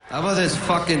How about this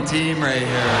fucking team right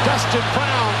here? Dustin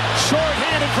Brown,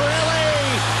 short-handed for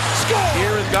LA. Score!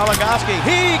 Here is Goligoski.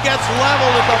 He gets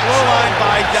leveled at the blue line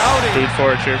by Doughty. Root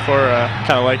for, cheer for,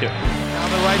 kind of like it.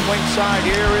 Down the right wing side,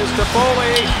 here is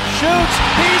Toffoli. Shoots,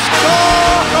 he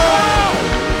scores!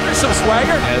 There's some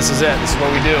swagger. Yeah, this is it. This is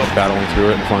what we do. Battling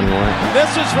through it and finding a way.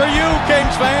 This is for you,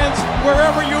 Kings fans,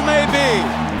 wherever you may be.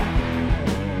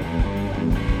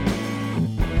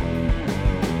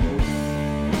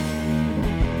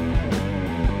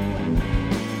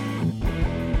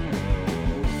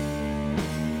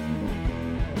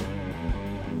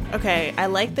 Okay, I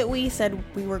like that we said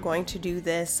we were going to do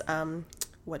this,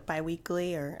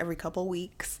 bi-weekly or every couple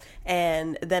weeks,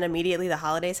 and then immediately the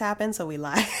holidays happened, so we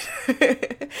lied.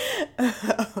 But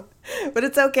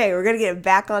it's okay, we're going to get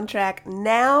back on track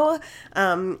now,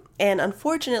 and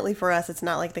unfortunately for us, it's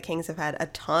not like the Kings have had a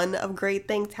ton of great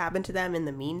things happen to them in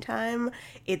the meantime.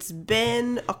 It's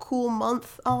been a cool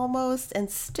month almost,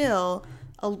 and still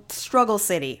a struggle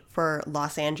city for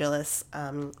Los Angeles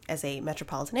as a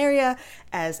metropolitan area,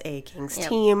 as a Kings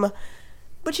team.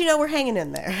 But, we're hanging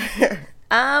in there.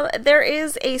 There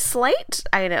is a slight,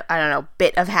 I don't know,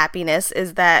 bit of happiness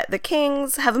is that the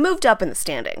Kings have moved up in the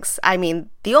standings. I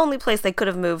mean, the only place they could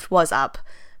have moved was up,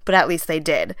 but at least they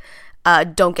did.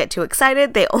 Don't get too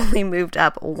excited. They only moved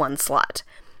up one slot.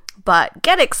 But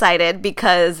get excited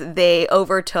because they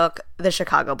overtook the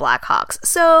Chicago Blackhawks.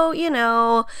 So,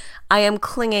 I am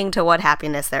clinging to what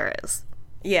happiness there is.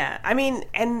 Yeah, I mean,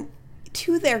 and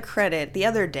to their credit, the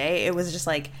other day, it was just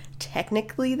like,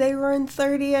 technically they were in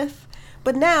 30th,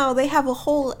 but now they have a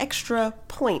whole extra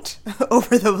point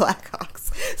over the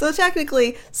Blackhawks. So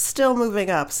technically, still moving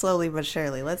up slowly but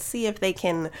surely. Let's see if they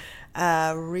can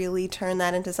really turn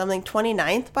that into something.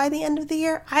 29th by the end of the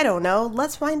year? I don't know.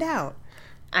 Let's find out.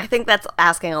 I think that's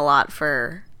asking a lot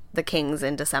for the Kings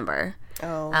in December.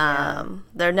 Oh, yeah.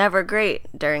 They're never great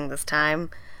during this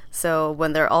time. So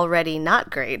when they're already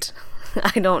not great,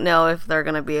 I don't know if they're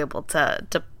going to be able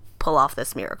to pull off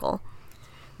this miracle.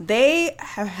 They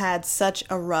have had such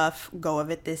a rough go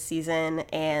of it this season.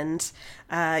 And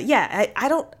I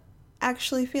don't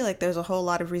actually feel like there's a whole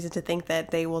lot of reason to think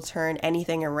that they will turn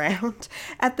anything around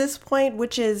at this point,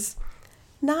 which is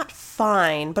not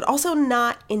fine, but also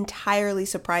not entirely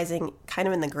surprising kind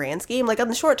of in the grand scheme. Like, on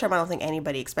the short term, I don't think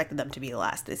anybody expected them to be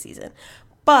last this season.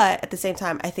 But at the same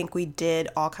time, I think we did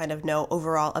all kind of know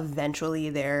overall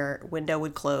eventually their window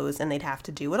would close and they'd have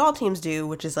to do what all teams do,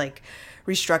 which is like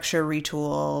restructure,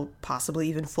 retool, possibly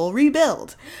even full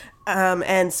rebuild.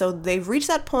 And so they've reached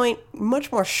that point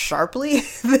much more sharply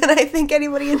than I think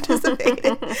anybody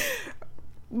anticipated.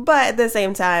 But at the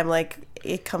same time, like,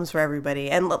 it comes for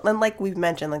everybody. And like we've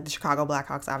mentioned, like, the Chicago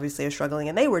Blackhawks obviously are struggling,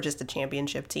 and they were just a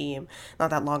championship team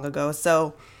not that long ago.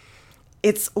 So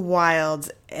it's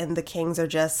wild, and the Kings are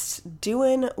just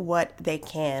doing what they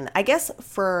can. I guess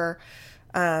for,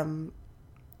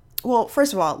 well,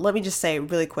 first of all, let me just say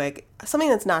really quick, something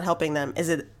that's not helping them is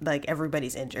that, like,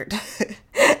 everybody's injured.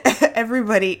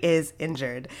 Everybody is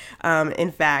injured.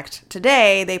 In fact,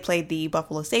 today they played the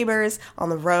Buffalo Sabres on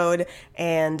the road,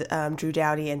 and Drew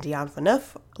Doughty and Dion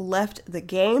Phaneuf left the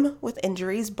game with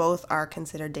injuries. Both are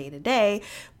considered day-to-day,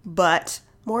 but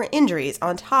more injuries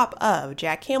on top of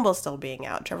Jack Campbell still being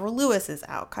out. Trevor Lewis is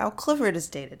out. Kyle Clifford is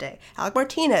day-to-day. Alec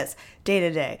Martinez,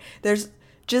 day-to-day. There's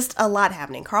just a lot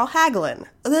happening. Carl Hagelin,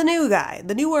 the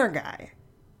newer guy,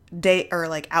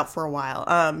 out for a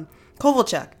while.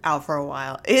 Kovalchuk out for a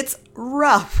while. It's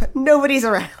rough. Nobody's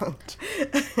around.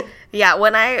 Yeah,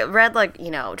 when I read, like,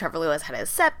 Trevor Lewis had his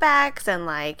setbacks and,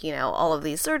 like, all of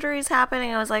these surgeries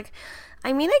happening, I was like,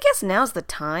 I mean, I guess now's the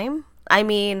time. I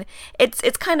mean, it's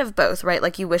kind of both, right?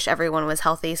 Like, you wish everyone was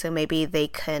healthy so maybe they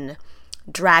can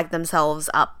drag themselves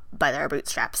up by their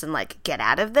bootstraps and, like, get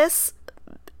out of this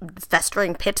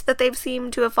festering pit that they've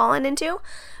seemed to have fallen into.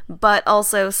 But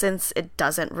also, since it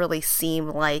doesn't really seem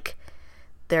like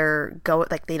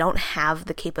they don't have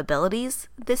the capabilities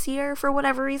this year for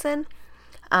whatever reason,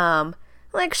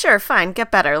 like, sure, fine,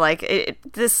 get better. Like,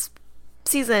 this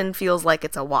season feels like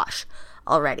it's a wash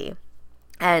already.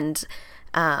 And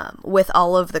with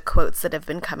all of the quotes that have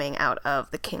been coming out of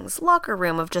the Kings locker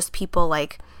room of just people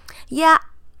like, yeah,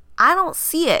 I don't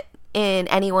see it in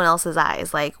anyone else's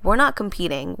eyes. Like, we're not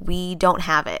competing. We don't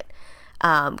have it.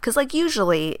 Because, like,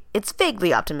 usually it's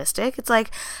vaguely optimistic. It's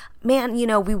like, man,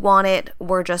 we want it.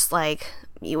 We're just like,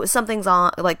 something's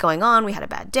going on. We had a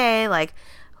bad day. Like,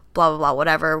 blah, blah, blah,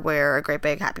 whatever. We're a great,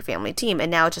 big, happy family team.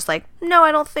 And now it's just like, no,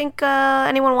 I don't think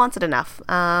anyone wants it enough.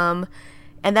 And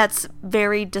that's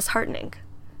very disheartening.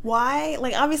 Why?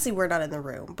 Like, obviously we're not in the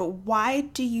room, but why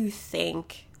do you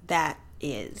think that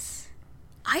is?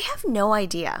 I have no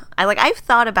idea. I've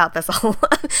thought about this a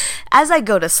lot. As I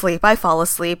go to sleep, I fall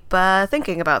asleep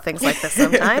thinking about things like this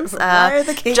sometimes. Why are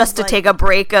the Kings just to take a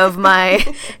break of my,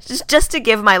 just to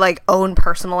give my own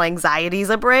personal anxieties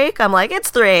a break. I'm like,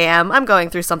 it's 3 a.m. I'm going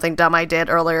through something dumb I did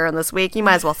earlier in this week. You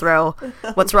might as well throw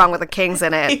What's Wrong with the Kings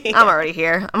in it. Yeah. I'm already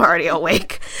here. I'm already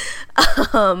awake.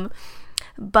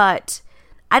 But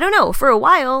I don't know. For a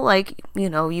while,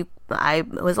 I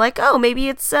was like, oh, maybe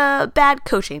it's a bad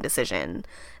coaching decision.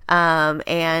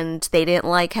 And they didn't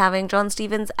like having John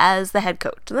Stevens as the head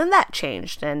coach. And then that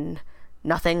changed and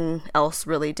nothing else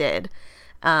really did.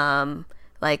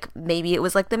 Maybe it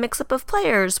was the mix-up of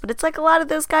players, but it's a lot of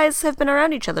those guys have been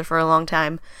around each other for a long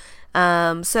time.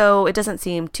 So it doesn't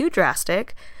seem too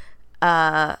drastic.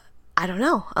 I don't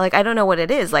know. I don't know what it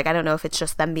is. I don't know if it's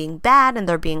just them being bad and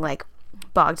they're being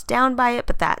bogged down by it,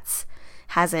 but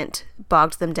hasn't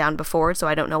bogged them down before, so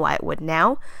I don't know why it would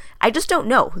now. I just don't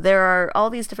know. There are all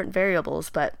these different variables,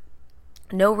 but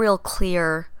no real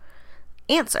clear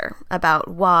answer about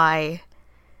why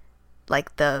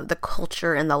the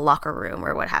culture in the locker room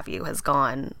or what have you has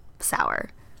gone sour.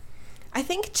 I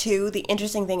think too, the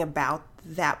interesting thing about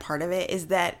that part of it is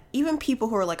that even people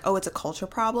who are like, oh, it's a culture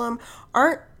problem,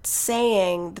 aren't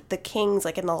saying that the Kings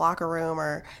in the locker room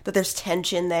or that there's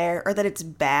tension there or that it's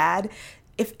bad.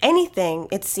 If anything,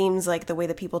 it seems like the way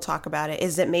that people talk about it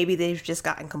is that maybe they've just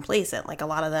gotten complacent. A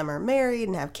lot of them are married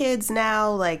and have kids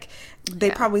now.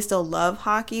 They probably still love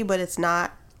hockey, but it's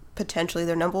not potentially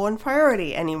their number one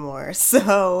priority anymore.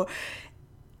 So,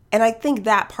 and I think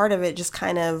that part of it just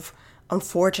kind of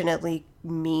unfortunately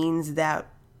means that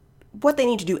what they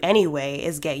need to do anyway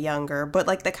is get younger, but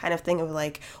the kind of thing of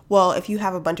well, if you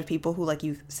have a bunch of people who, like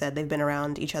you said, they've been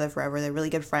around each other forever, they're really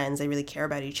good friends, they really care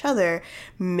about each other,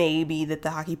 maybe that the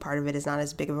hockey part of it is not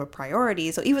as big of a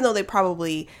priority. So even though they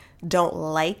probably don't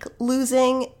like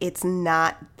losing, it's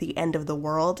not the end of the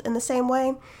world in the same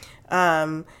way.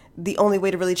 The only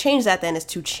way to really change that then is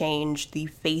to change the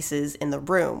faces in the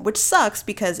room, which sucks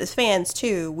because as fans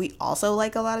too, we also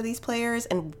like a lot of these players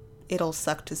and it'll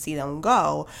suck to see them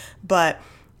go, but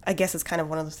I guess it's kind of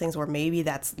one of those things where maybe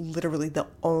that's literally the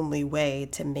only way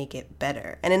to make it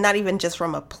better. And not even just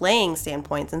from a playing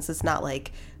standpoint, since it's not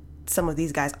some of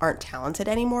these guys aren't talented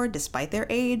anymore despite their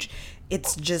age.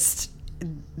 It's just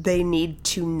they need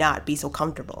to not be so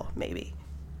comfortable, maybe.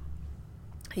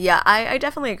 Yeah, I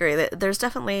definitely agree that there's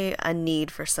definitely a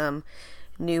need for some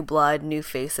new blood, new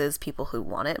faces, people who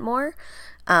want it more.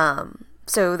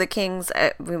 So the Kings,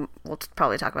 we'll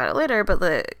probably talk about it later, but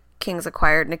the Kings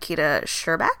acquired Nikita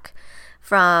Sherbak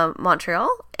from Montreal.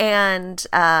 And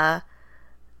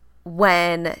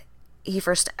when he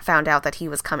first found out that he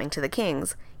was coming to the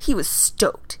Kings, he was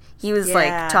stoked. He was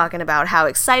talking about how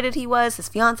excited he was. His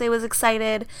fiance was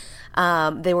excited.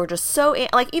 They were just so,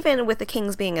 even with the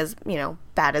Kings being as,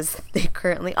 bad as they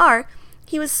currently are,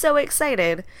 he was so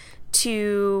excited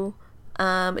to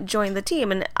join the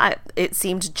team, and it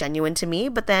seemed genuine to me.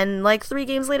 But then 3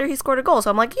 games later he scored a goal,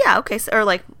 so I'm like, yeah, okay. So,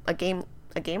 or a game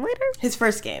later, his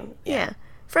first game. Yeah,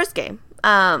 first game.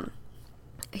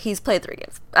 He's played 3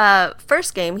 games.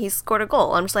 First game he scored a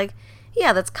goal. I'm just like,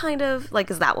 yeah, that's kind of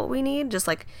is that what we need? Just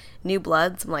new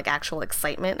blood, some actual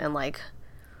excitement and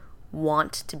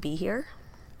want to be here.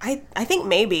 I think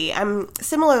maybe.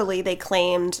 Similarly, they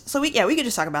claimed... So, we could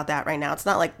just talk about that right now. It's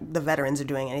not like the veterans are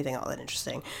doing anything all that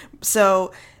interesting.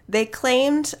 So, they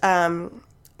claimed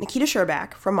Nikita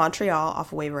Sherbak from Montreal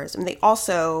off of waivers. And they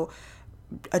also,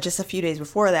 just a few days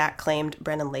before that, claimed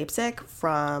Brendan Leipsic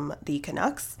from the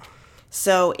Canucks.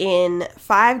 So, in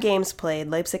 5 games played,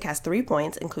 Leipsic has 3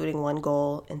 points, including 1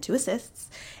 goal and 2 assists.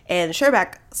 And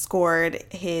Sherbak scored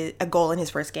a goal in his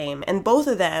first game. And both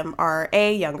of them are,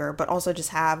 younger, but also just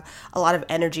have a lot of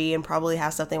energy and probably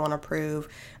have stuff they want to prove.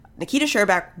 Nikita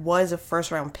Sherbak was a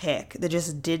first-round pick that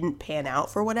just didn't pan out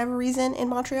for whatever reason in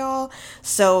Montreal.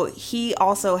 So he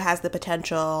also has the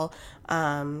potential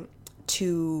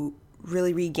to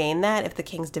really regain that if the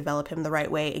Kings develop him the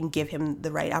right way and give him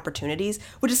the right opportunities,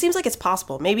 which it seems like it's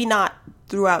possible. Maybe not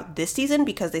throughout this season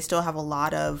because they still have a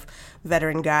lot of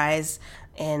veteran guys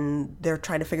and they're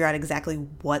trying to figure out exactly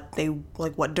what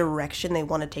direction they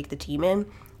want to take the team in.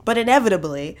 But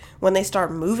inevitably, when they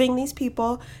start moving these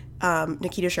people,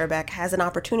 Nikita Sherbak has an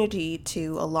opportunity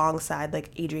to, alongside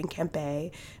Adrian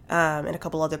Kempe and a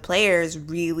couple other players,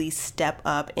 really step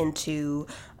up into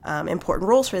important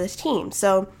roles for this team.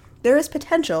 So there is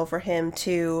potential for him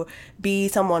to be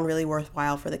someone really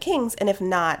worthwhile for the Kings. And if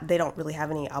not, they don't really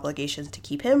have any obligations to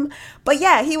keep him. But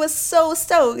yeah, he was so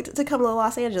stoked to come to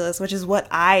Los Angeles, which is what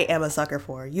I am a sucker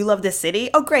for. You love this city?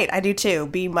 Oh, great. I do too.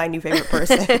 Be my new favorite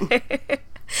person.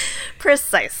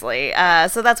 Precisely.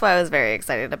 So that's why I was very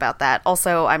excited about that.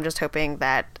 Also, I'm just hoping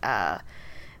that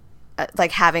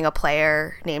like having a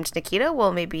player named Nikita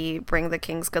will maybe bring the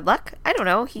Kings good luck. I don't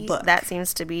know. That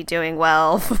seems to be doing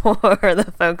well for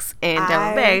the folks in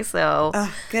Tampa Bay. So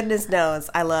goodness knows,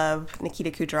 I love Nikita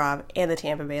Kucherov and the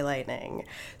Tampa Bay Lightning.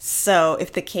 So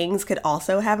if the Kings could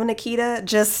also have a Nikita,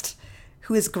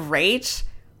 who is great,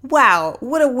 wow,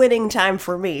 what a winning time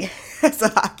for me as a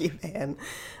hockey fan.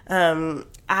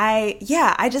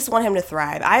 I just want him to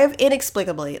thrive. I have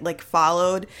inexplicably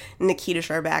followed Nikita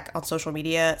Sherbak on social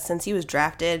media since he was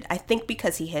drafted. I think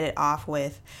because he hit it off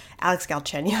with Alex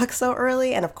Galchenyuk so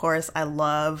early, and of course I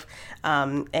love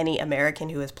any American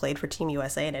who has played for Team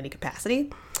USA in any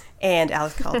capacity. And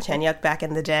Alex Galchenyuk back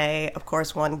in the day, of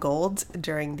course, won gold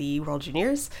during the World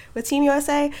Juniors with Team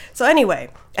USA. So anyway,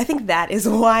 I think that is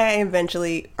why I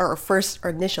initially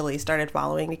started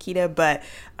following Nikita. But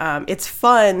it's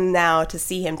fun now to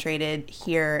see him traded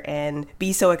here and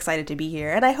be so excited to be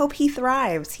here. And I hope he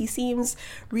thrives. He seems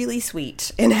really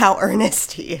sweet in how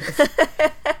earnest he is.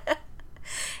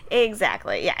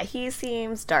 Exactly. Yeah, he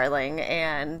seems darling.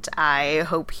 And I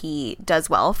hope he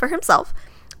does well for himself,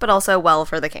 but also well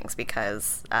for the Kings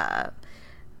because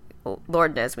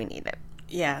Lord knows we need it.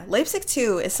 Yeah. Leipzig,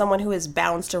 too, is someone who has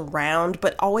bounced around,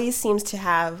 but always seems to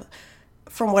have,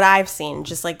 from what I've seen,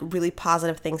 just really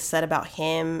positive things said about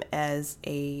him as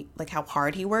how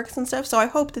hard he works and stuff. So I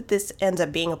hope that this ends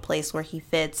up being a place where he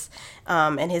fits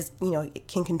and his,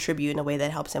 can contribute in a way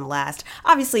that helps him last.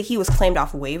 Obviously, he was claimed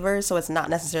off waivers, so it's not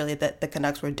necessarily that the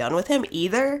Canucks were done with him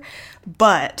either,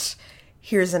 but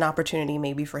here's an opportunity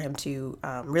maybe for him to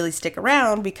really stick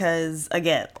around because,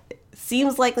 again, it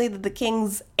seems likely that the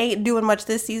Kings ain't doing much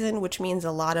this season, which means a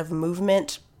lot of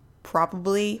movement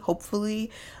probably,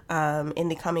 hopefully, in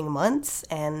the coming months,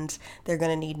 and they're going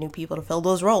to need new people to fill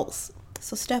those roles.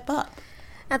 So step up.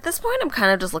 At this point, I'm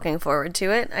kind of just looking forward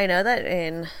to it. I know that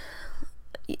in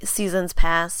seasons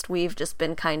past, we've just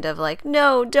been kind of like,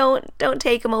 no, don't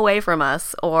take him away from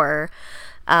us, or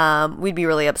we'd be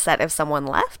really upset if someone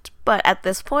left. But at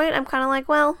this point, I'm kind of like,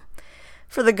 well,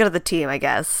 for the good of the team, I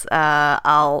guess,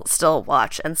 I'll still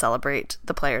watch and celebrate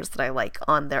the players that I like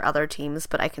on their other teams,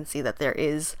 but I can see that there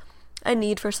is a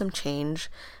need for some change,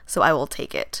 so I will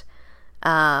take it.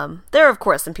 There are, of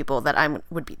course, some people that I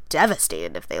would be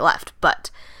devastated if they left,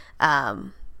 but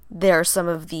there are some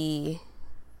other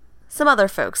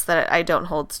folks that I don't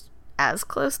hold as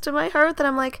close to my heart that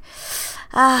I'm like,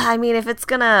 I mean, if it's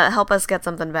gonna help us get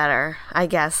something better, I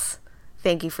guess,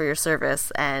 thank you for your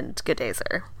service and good day,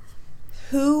 sir.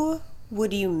 Who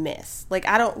would you miss? We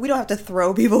don't have to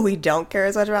throw people we don't care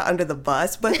as much about under the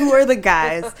bus, but who are the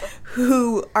guys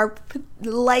who are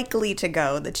likely to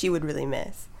go that you would really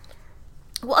miss?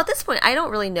 Well, at this point, I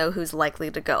don't really know who's likely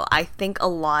to go. I think a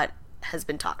lot has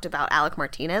been talked about Alec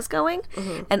Martinez going,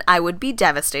 and I would be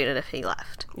devastated if he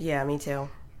left. Yeah, me too.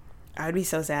 I would be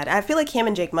so sad. I feel like him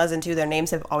and Jake Muzzin, too, their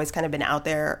names have always kind of been out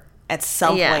there at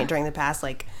some point during the past,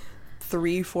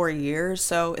 3-4 years,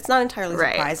 so it's not entirely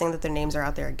surprising that their names are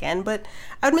out there again, but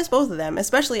I would miss both of them,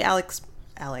 especially Alec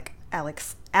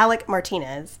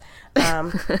Martinez,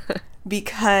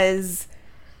 because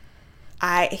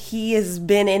he has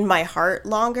been in my heart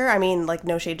longer. I mean,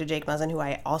 no shade to Jake Muzzin, who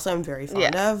I also am very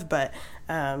fond of, but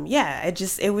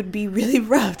it would be really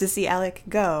rough to see Alec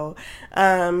go.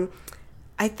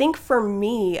 I think for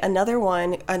me, another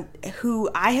one who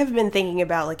I have been thinking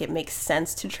about, it makes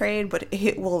sense to trade, but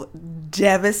it will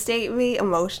devastate me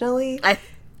emotionally.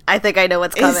 I think I know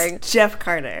what's coming. Jeff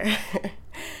Carter.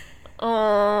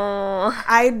 Oh,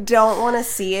 I don't want to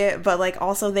see it, but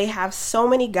also they have so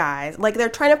many guys. They're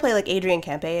trying to play Adrian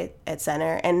Kempe at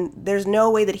center, and there's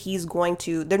no way that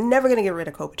they're never going to get rid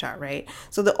of Kopitar, right?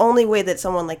 So the only way that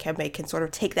someone like Kempe can sort of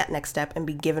take that next step and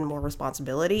be given more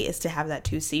responsibility is to have that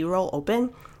 2C role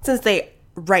open, since they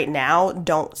right now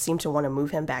don't seem to want to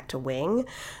move him back to wing.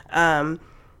 And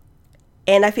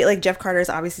I feel like Jeff Carter is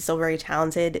obviously still very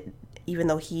talented, even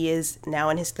though he is now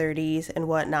in his 30s and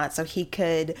whatnot, so he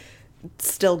could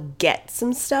still get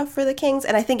some stuff for the Kings,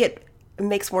 and I think it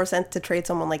makes more sense to trade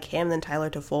someone like him than Tyler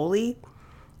Toffoli,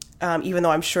 even though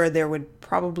I'm sure there would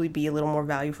probably be a little more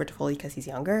value for Toffoli because he's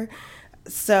younger.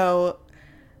 So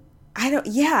I don't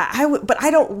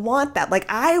want that.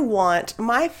 I want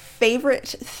my favorite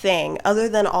thing, other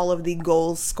than all of the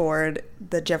goals scored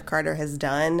that Jeff Carter has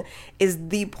done, is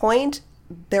the point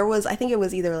there was, I think it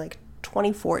was either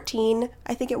 2014,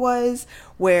 I think it was,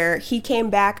 where he came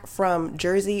back from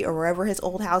Jersey or wherever his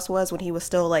old house was when he was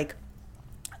still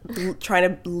trying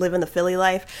to live in the Philly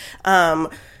life,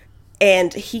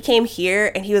 And he came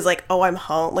here and he was like, oh, I'm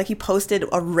home. Like, he posted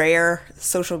a rare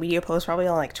social media post, probably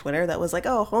on like Twitter, that was like,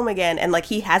 oh, home again. And like,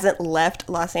 he hasn't left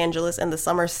Los Angeles in the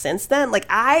summer since then. Like,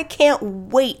 I can't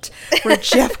wait for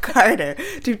Jeff Carter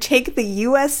to take the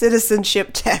U.S. citizenship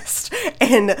test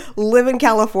and live in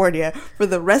California for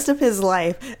the rest of his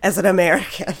life as an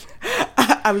American.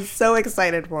 I'm so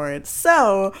excited for it.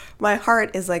 So my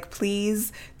heart is like,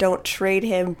 please don't trade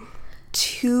him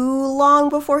too long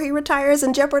before he retires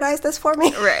and jeopardize this for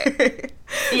me. Right.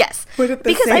 Yes.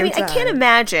 Because I mean, I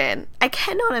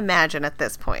cannot imagine at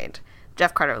this point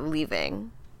Jeff Carter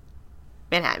leaving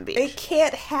Manhattan Beach. It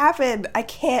can't happen. I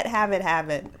can't have it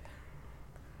happen.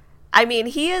 I mean,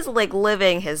 he is like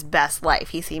living his best life.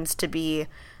 He seems to be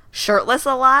shirtless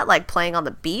a lot, like playing on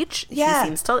the beach. Yeah. He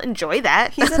seems to enjoy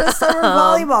that. He's in a summer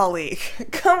volleyball league.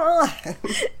 Come on.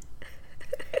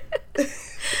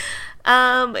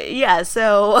 Yeah,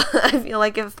 so I feel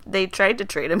like if they tried to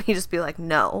trade him, he'd just be like,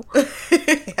 no.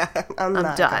 Yeah, I'm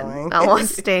done. Going. I want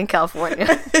to stay in California.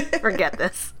 Forget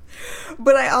this.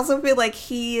 But I also feel like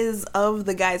he is, of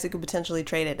the guys who could potentially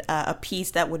trade it, a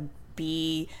piece that would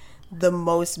be the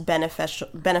most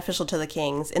beneficial to the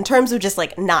Kings in terms of just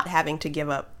like not having to give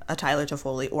up a Tyler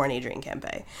Toffoli or an Adrian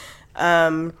Kempe.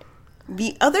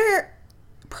 The other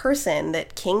person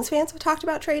that Kings fans have talked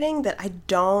about trading that I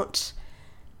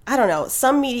don't know,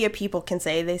 some media people can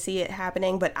say they see it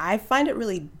happening, but I find it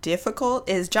really difficult,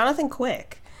 is Jonathan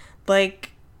Quick.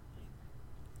 Like,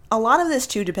 a lot of this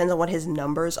too depends on what his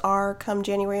numbers are come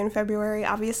January and February,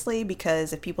 obviously,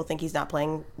 because if people think he's not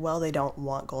playing well, they don't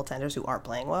want goaltenders who aren't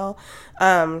playing well.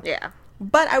 Yeah.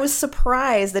 But I was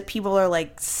surprised that people are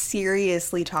like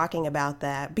seriously talking about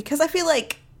that, because I feel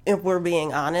like, if we're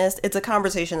being honest, it's a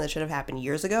conversation that should have happened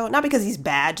years ago. Not because he's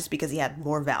bad, just because he had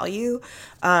more value.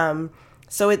 But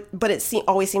it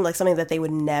always seemed like something that they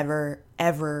would never,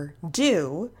 ever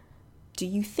do. Do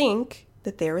you think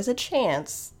that there is a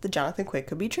chance that Jonathan Quick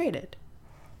could be traded?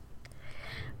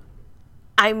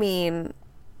 I mean,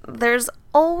 there's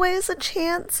always a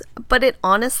chance, but it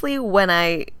honestly, when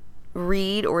I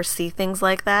read or see things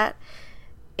like that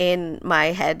in my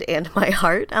head and my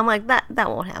heart, I'm like, that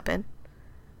won't happen.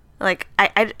 Like,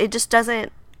 it just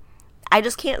doesn't. I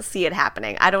just can't see it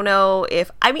happening. I don't know if...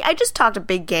 I mean, I just talked a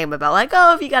big game about, like,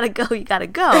 oh, if you gotta go, you gotta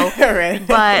go. Right.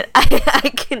 But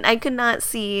I could not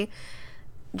see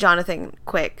Jonathan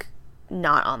Quick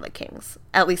not on the Kings.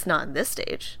 At least not in this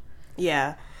stage.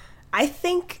 Yeah. I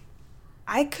think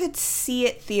I could see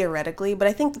it theoretically, but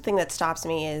I think the thing that stops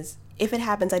me is, if it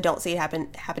happens, I don't see it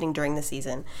happening during the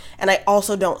season. And I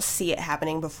also don't see it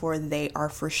happening before they are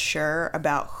for sure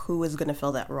about who is going to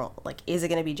fill that role. Like, is it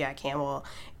going to be Jack Campbell?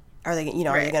 Are they,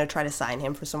 are they going to try to sign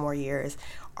him for some more years?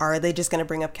 Are they just going to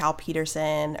bring up Cal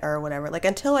Peterson or whatever? Like,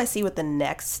 until I see what the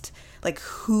next, like,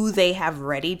 who they have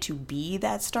ready to be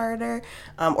that starter,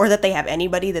 or that they have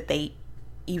anybody that they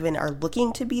even are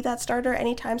looking to be that starter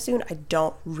anytime soon, I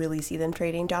don't really see them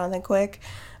trading Jonathan Quick.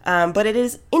 But it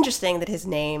is interesting that his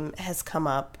name has come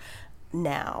up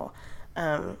now.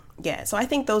 Yeah, so I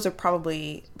think those are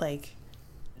probably, like,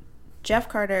 Jeff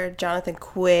Carter, Jonathan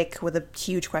Quick with a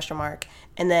huge question mark,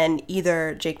 and then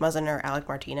either Jake Muzzin or Alec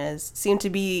Martinez seem to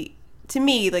be, to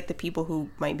me, like the people who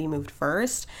might be moved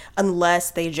first,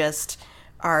 unless they just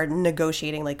are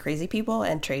negotiating like crazy people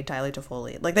and trade Tyler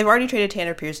Toffoli. Like, they've already traded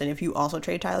Tanner Pearson. If you also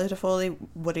trade Tyler Toffoli,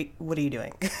 what are you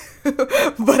doing?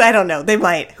 But I don't know. They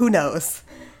might. Who knows?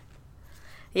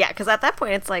 Yeah, because at that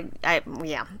point, it's like,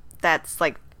 that's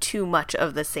like too much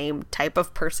of the same type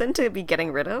of person to be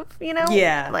getting rid of,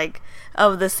 Yeah. Like,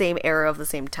 of the same era, of the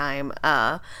same time.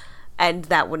 And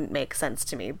that wouldn't make sense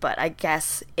to me. But I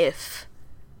guess if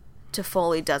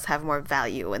Toffoli does have more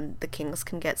value and the Kings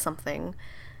can get something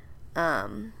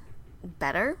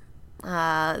better,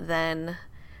 then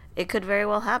it could very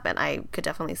well happen. I could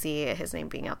definitely see his name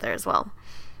being out there as well.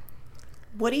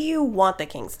 What do you want the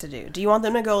Kings to do? Do you want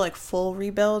them to go like full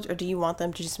rebuild, or do you want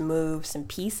them to just move some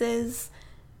pieces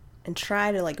and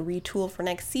try to like retool for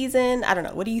next season? I don't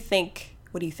know. What do you think?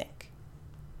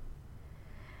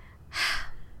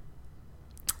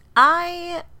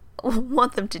 I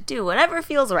want them to do whatever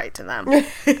feels right to them.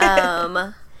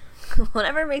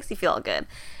 Whatever makes you feel good.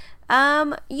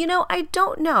 I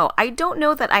don't know. I don't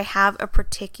know that I have a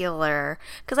particular,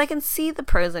 because I can see the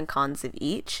pros and cons of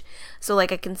each. So,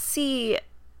 like, I can see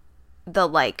the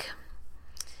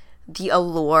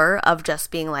allure of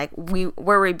just being like, we're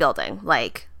rebuilding.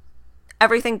 Like,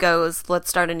 everything goes, let's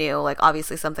start anew. Like,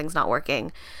 obviously something's not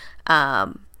working.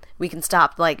 We can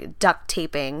stop, like, duct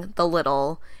taping the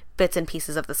little bits and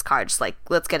pieces of this card. Just, like,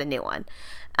 let's get a new one.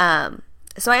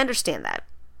 So I understand that.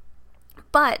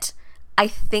 But I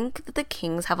think that the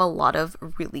Kings have a lot of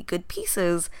really good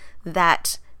pieces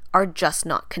that are just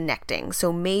not connecting.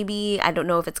 So maybe, I don't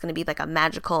know if it's going to be like a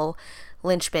magical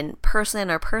linchpin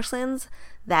person or persons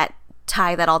that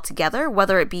tie that all together,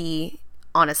 whether it be,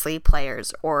 honestly,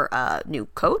 players or a new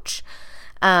coach.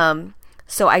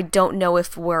 So I don't know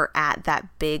if we're at that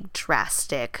big,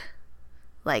 drastic,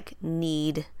 like,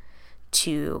 need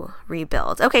to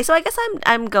rebuild. Okay, so I guess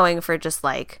I'm going for just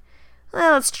like,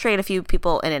 let's trade a few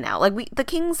people in and out. Like, the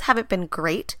Kings haven't been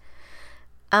great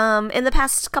in the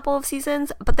past couple of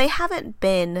seasons, but they haven't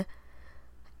been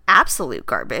absolute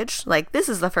garbage. Like, this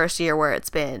is the first year where it's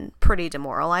been pretty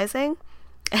demoralizing,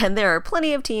 and there are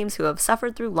plenty of teams who have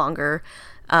suffered through longer,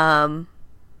 and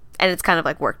it's kind of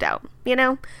like worked out, you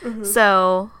know? Mm-hmm.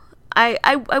 So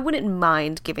I wouldn't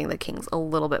mind giving the Kings a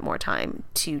little bit more time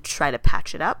to try to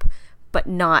patch it up, but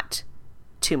not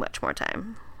too much more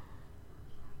time.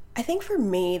 I think for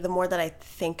me, the more that I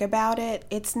think about it,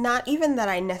 it's not even that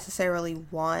I necessarily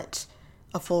want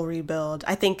a full rebuild.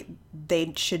 I think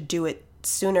they should do it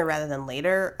sooner rather than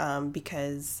later,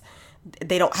 because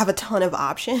they don't have a ton of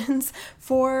options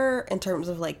in terms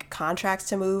of like contracts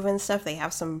to move and stuff. They've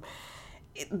got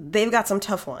some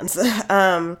tough ones.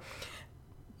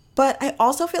 But I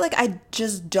also feel like I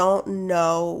just don't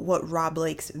know what Rob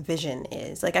Blake's vision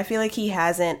is. Like, I feel like he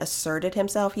hasn't asserted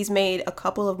himself. He's made a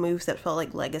couple of moves that felt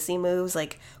like legacy moves,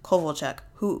 like Kovalchuk,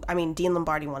 Dean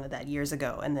Lombardi wanted that years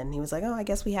ago. And then he was like, oh, I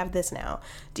guess we have this now.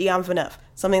 Dion Phaneuf,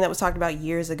 something that was talked about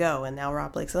years ago. And now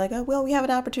Rob Blake's like, oh, well, we have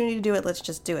an opportunity to do it. Let's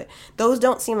just do it. Those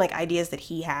don't seem like ideas that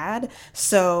he had.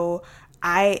 So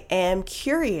I am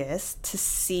curious to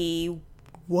see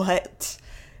what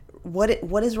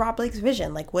is Rob Blake's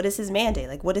vision? Like, what is his mandate?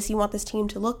 Like, what does he want this team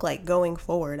to look like going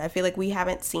forward? I feel like we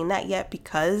haven't seen that yet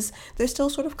because they're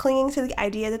still sort of clinging to the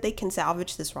idea that they can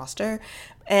salvage this roster.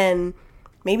 And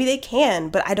maybe they can,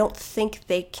 but I don't think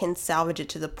they can salvage it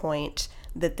to the point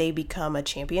that they become a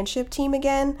championship team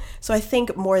again. So I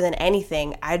think more than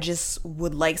anything, I just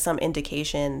would like some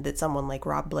indication that someone like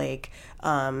Rob Blake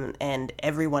and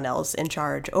everyone else in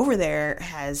charge over there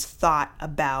has thought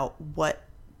about what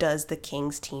does the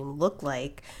Kings team look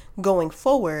like going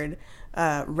forward,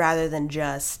 rather than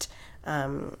just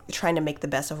trying to make the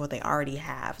best of what they already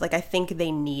have. Like, I think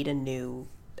they need a new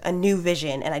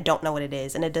vision, and I don't know what it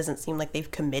is, and it doesn't seem like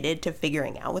they've committed to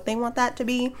figuring out what they want that to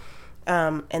be,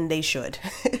 and they should.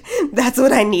 That's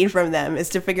what I need from them, is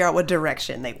to figure out what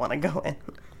direction they want to go in.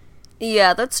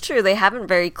 Yeah, that's true. They haven't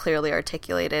very clearly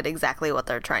articulated exactly what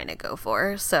they're trying to go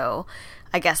for, so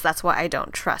I guess that's why I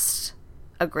don't trust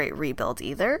a great rebuild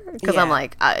either, because I'm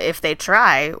like, if they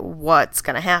try, what's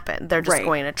going to happen? They're just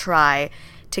going to try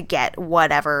to get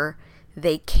whatever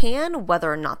they can,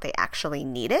 whether or not they actually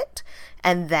need it,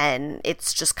 and then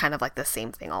it's just kind of like the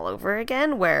same thing all over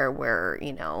again, where we're,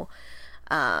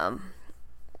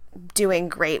 doing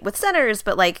great with centers,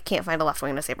 but like can't find a left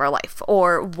wing to save our life,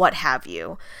 or what have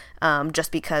you,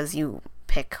 just because you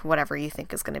pick whatever you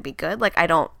think is going to be good. Like, I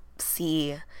don't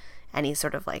see any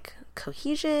sort of like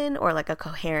cohesion or like a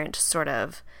coherent sort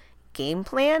of game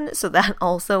plan. So that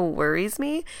also worries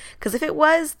me, because if it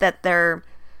was that they're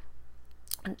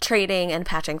trading and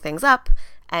patching things up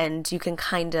and you can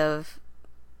kind of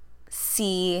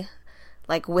see,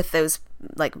 like, with those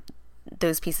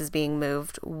pieces being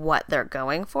moved, what they're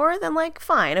going for, then like,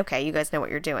 fine, okay, you guys know what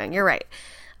you're doing, you're right.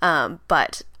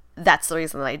 But that's the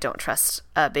reason that I don't trust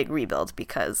a big rebuild,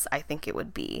 because I think it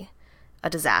would be a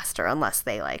disaster unless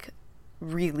they like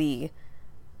really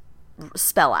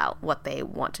spell out what they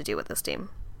want to do with this team.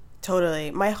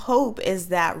 Totally. My hope is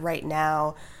that right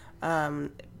now,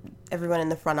 everyone in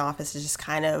the front office is just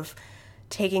kind of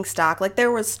taking stock. Like,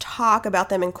 there was talk about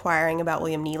them inquiring about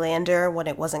William Nylander when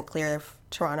it wasn't clear if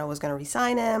Toronto was going to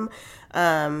re-sign him.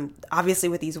 Obviously,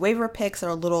 with these waiver picks are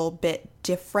a little bit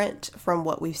different from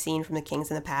what we've seen from the Kings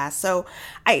in the past. So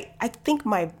I think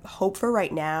my hope for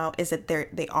right now is that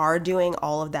they are doing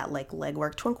all of that like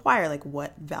legwork to inquire, like,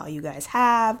 what value you guys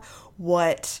have,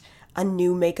 what a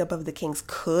new makeup of the Kings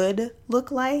could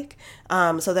look like,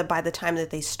 so that by the time that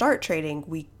they start trading,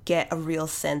 we get a real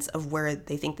sense of where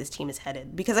they think this team is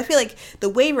headed. Because I feel like the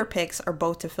waiver picks are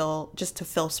both to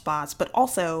fill spots, but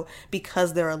also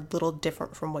because they're a little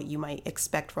different from what you might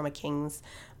expect from a Kings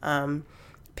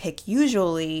pick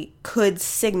usually, could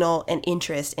signal an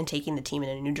interest in taking the team in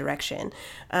a new direction.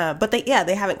 But they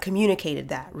haven't communicated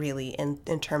that really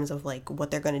in terms of like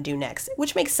what they're going to do next,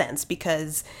 which makes sense,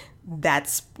 because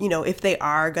that's, if they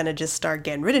are going to just start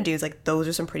getting rid of dudes, like, those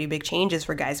are some pretty big changes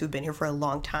for guys who've been here for a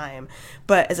long time.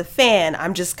 But as a fan,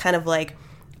 I'm just kind of like,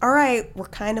 all right, we're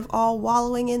kind of all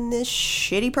wallowing in this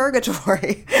shitty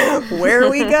purgatory. Where are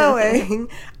we going?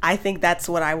 I think that's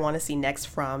what I want to see next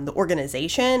from the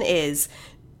organization, is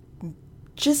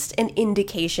just an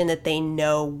indication that they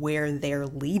know where they're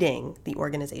leading the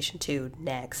organization to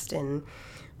next. And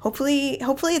hopefully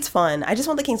it's fun. I just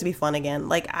want the Kings to be fun again.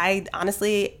 Like, I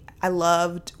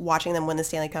loved watching them win the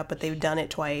Stanley Cup, but they've done it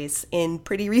twice in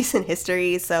pretty recent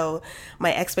history. So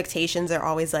my expectations are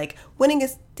always like, winning a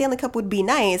Stanley Cup would be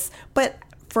nice. But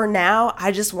for now,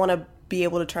 I just want to be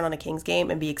able to turn on a Kings game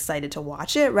and be excited to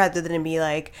watch it, rather than be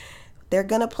like, they're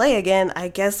going to play again. I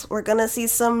guess we're going to see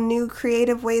some new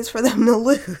creative ways for them to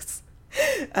lose.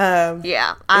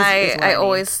 I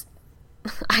always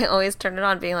turn it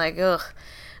on being like, ugh,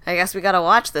 I guess we got to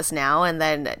watch this now. And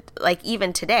then, like,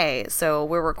 even today, so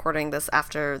we're recording this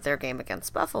after their game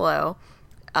against Buffalo.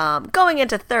 Going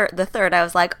into the third, I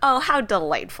was like, oh, how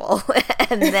delightful.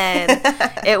 And then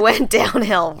it went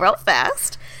downhill real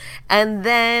fast. And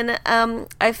then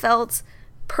I felt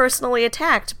personally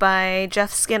attacked by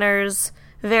Jeff Skinner's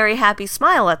very happy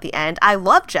smile at the end. I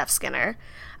love Jeff Skinner,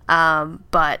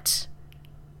 but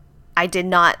I did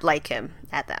not like him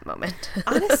at that moment.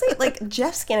 Honestly, like,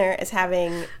 Jeff Skinner is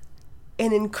having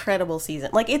an incredible season.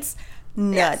 Like, it's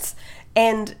nuts. Yes.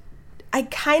 And I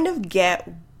kind of get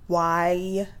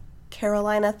why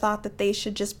Carolina thought that they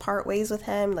should just part ways with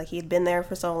him. Like, he had been there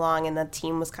for so long, and the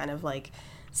team was kind of, like,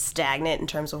 stagnant in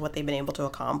terms of what they've been able to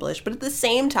accomplish. But at the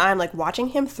same time, like, watching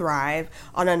him thrive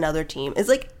on another team is,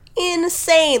 like,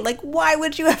 insane. Like, why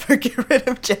would you ever get rid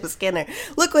of Jeff Skinner?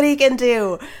 Look what he can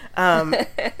do.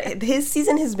 His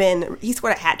season has been, he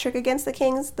scored a hat trick against the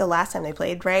Kings the last time they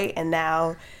played, right? And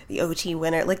now the OT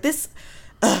winner. Like, this,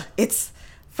 it's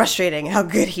frustrating how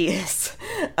good he is.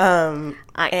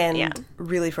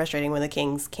 Really frustrating when the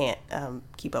Kings can't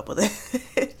keep up with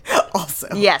it. Also.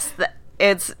 Yes,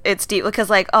 it's deep, because,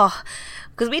 like,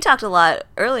 because we talked a lot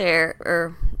earlier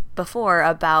or before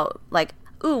about, like,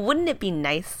 ooh, wouldn't it be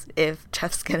nice if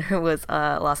Jeff Skinner was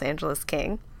a Los Angeles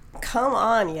King? Come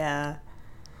on, yeah.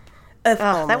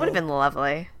 That would have been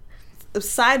lovely.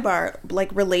 Sidebar, like,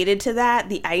 related to that,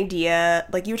 the idea,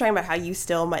 like, you were talking about how you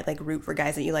still might, like, root for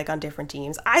guys that you like on different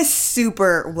teams. I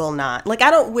super will not. Like, I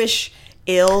don't wish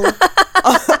ill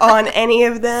on any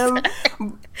of them.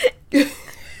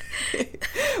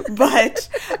 But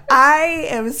I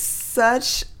am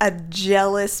such a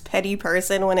jealous, petty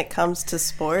person when it comes to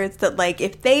sports that, like,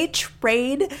 if they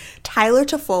trade Tyler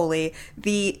Toffoli,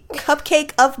 the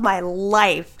cupcake of my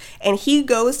life, and he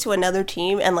goes to another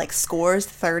team and, like, scores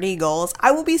 30 goals,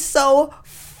 I will be so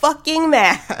fucking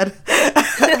mad.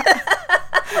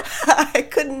 I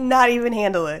could not even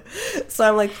handle it. So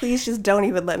I'm like, please just don't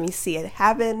even let me see it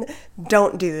happen.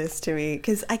 Don't do this to me,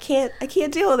 because I can't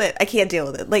deal with it. I can't deal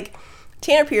with it. Like,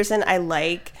 Tanner Pearson, I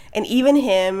like, and even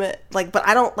him, like, but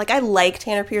I don't, like, I like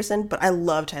Tanner Pearson, but I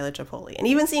love Tyler Toffoli. And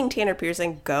even seeing Tanner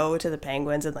Pearson go to the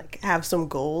Penguins and, like, have some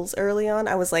goals early on,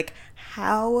 I was like,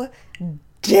 how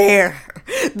dare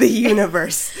the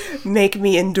universe make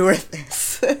me endure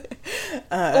this? Well,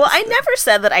 I never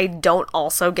said that I don't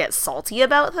also get salty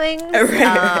about things.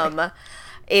 Right.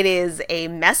 It is a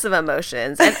mess of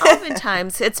emotions, and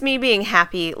oftentimes it's me being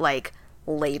happy, like,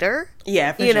 later.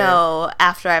 Yeah, for you sure. know,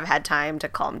 after I've had time to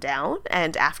calm down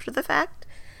and after the fact.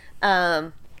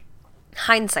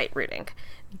 Hindsight rooting.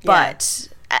 But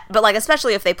like,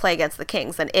 especially if they play against the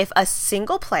Kings, and if a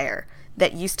single player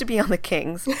that used to be on the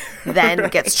Kings then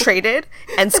gets traded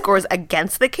and scores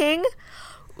against the King,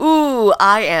 ooh,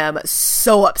 I am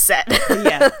so upset.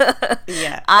 Yeah.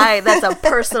 That's a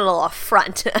personal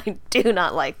affront. I do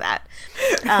not like that.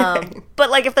 But,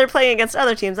 like, if they're playing against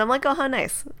other teams, I'm like, oh, how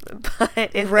nice. But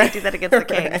if they do that against the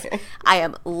Kings, I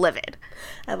am livid.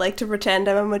 I like to pretend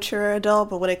I'm a mature adult,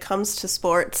 but when it comes to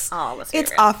sports,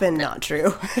 it's often not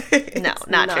true.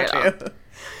 Not true at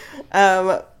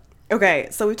all. Okay,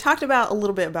 so we've talked about a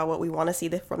little bit about what we want to see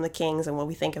from the Kings and what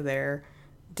we think of their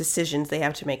decisions they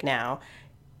have to make now.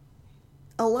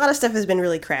 A lot of stuff has been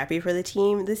really crappy for the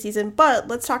team this season, but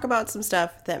let's talk about some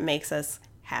stuff that makes us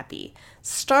happy.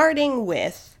 Starting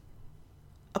with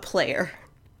a player.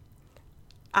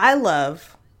 I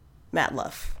love Matt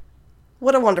Luff.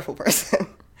 What a wonderful person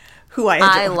who I adore.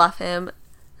 I love him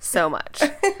so much.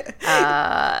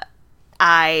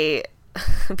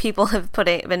 People have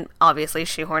been obviously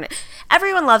shoehorning.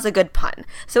 Everyone loves a good pun.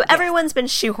 So everyone's been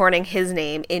shoehorning his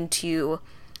name into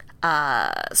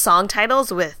song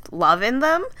titles with love in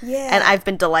them. Yeah. And I've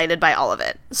been delighted by all of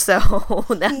it. So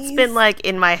that's been, like,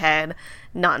 in my head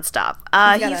nonstop.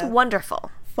 He's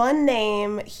wonderful. Fun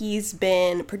name. He's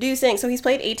been producing. So he's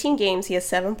played 18 games. He has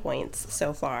 7 points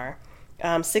so far.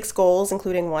 6 goals,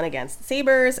 including 1 against the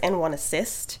Sabres and 1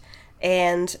 assist.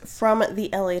 And from the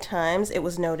LA Times, it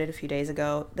was noted a few days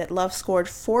ago that Love scored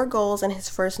 4 goals in his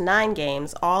first 9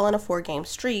 games, all in a 4-game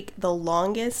streak, the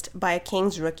longest by a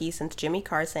Kings rookie since Jimmy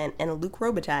Carson and Luc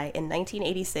Robitaille in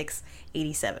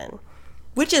 1986-87,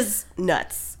 which is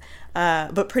nuts,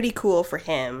 but pretty cool for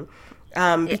him,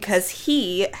 because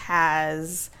he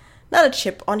has not a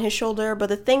chip on his shoulder, but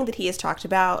the thing that he has talked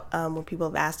about when people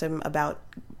have asked him about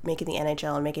making the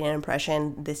NHL and making an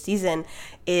impression this season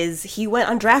is he went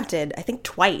undrafted, I think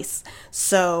twice.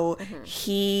 So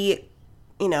he,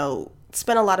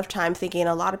 spent a lot of time thinking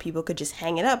a lot of people could just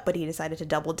hang it up, but he decided to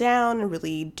double down and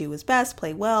really do his best,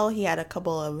 play well. He had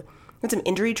some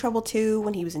injury trouble too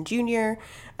when he was in junior.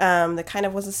 That kind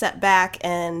of was a setback,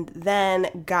 and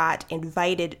then got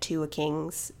invited to a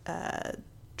Kings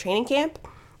training camp.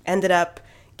 Ended up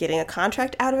getting a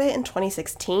contract out of it in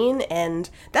 2016, and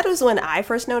that was when I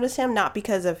first noticed him, not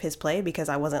because of his play, because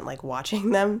I wasn't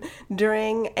watching them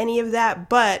during any of that,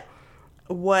 but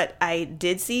what I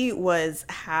did see was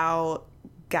how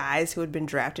guys who had been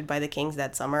drafted by the Kings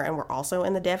that summer and were also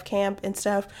in the dev camp and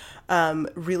stuff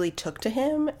really took to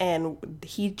him, and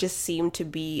he just seemed to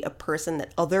be a person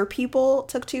that other people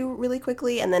took to really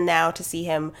quickly. And then now to see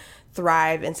him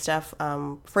thrive and stuff,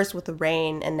 first with the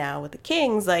Reign and now with the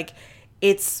Kings,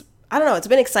 it's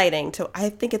been exciting. I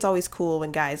think it's always cool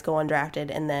when guys go undrafted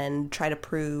and then try to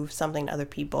prove something to other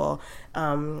people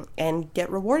and get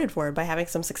rewarded for it by having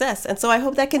some success. And so I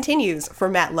hope that continues for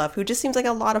Matt Luff, who just seems like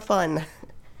a lot of fun.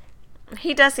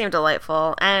 He does seem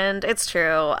delightful, and it's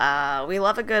true. We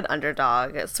love a good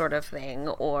underdog sort of thing,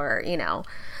 or,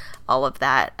 all of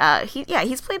that.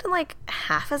 He's played in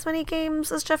half as many games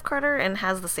as Jeff Carter and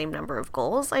has the same number of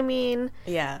goals. I mean,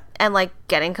 yeah. And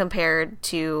getting compared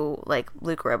to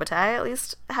Luc Robitaille, at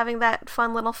least having that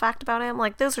fun little fact about him,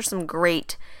 those are some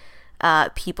great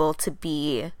people to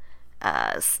be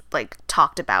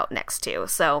talked about next to.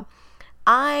 So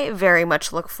I very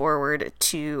much look forward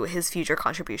to his future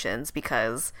contributions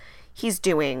because he's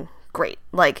doing great.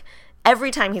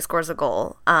 Every time he scores a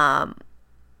goal, I'm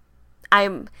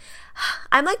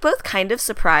both kind of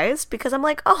surprised because I'm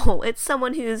oh, it's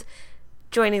someone who's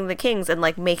joining the Kings and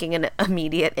making an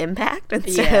immediate impact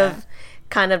instead of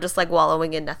kind of just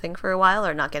wallowing in nothing for a while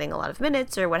or not getting a lot of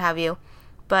minutes or what have you.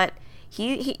 But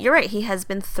he you're right, he has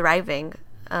been thriving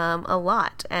a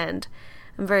lot, and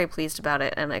I'm very pleased about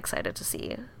it and excited to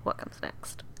see what comes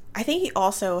next. I think he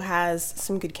also has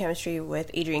some good chemistry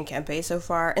with Adrian Kempe so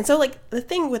far. And so the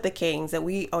thing with the Kings that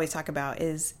we always talk about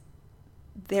is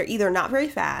they're either not very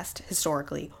fast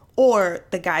historically, or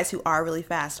the guys who are really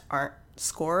fast aren't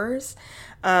scorers.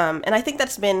 And I think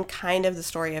that's been kind of the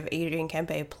story of Adrian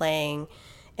Kempe playing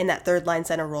in that third line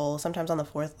center role, sometimes on the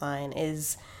fourth line,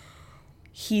 is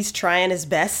he's trying his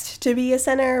best to be a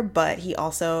center, but he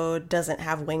also doesn't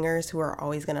have wingers who are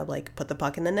always going to put the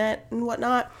puck in the net and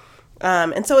whatnot.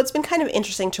 And so it's been kind of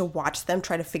interesting to watch them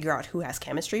try to figure out who has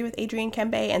chemistry with Adrian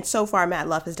Kempe. And so far, Matt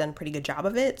Luff has done a pretty good job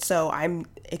of it. So I'm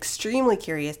extremely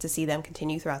curious to see them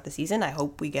continue throughout the season. I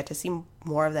hope we get to see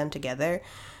more of them together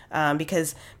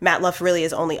because Matt Luff really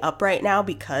is only up right now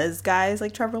because guys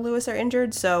like Trevor Lewis are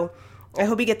injured. So I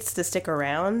hope he gets to stick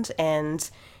around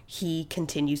and he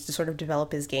continues to sort of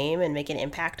develop his game and make an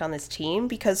impact on this team,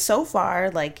 because so far,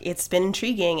 it's been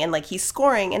intriguing, and he's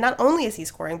scoring, and not only is he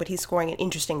scoring, but he's scoring in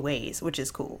interesting ways, which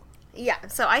is cool. Yeah,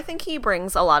 so I think he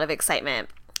brings a lot of excitement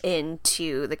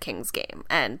into the Kings game,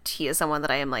 and he is someone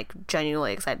that I am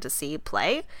genuinely excited to see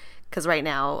play, because right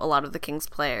now a lot of the Kings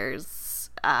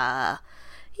players, not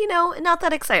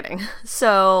that exciting.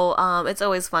 So it's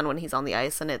always fun when he's on the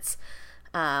ice, and it's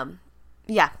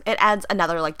it adds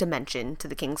another dimension to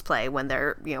the Kings play when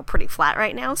they're pretty flat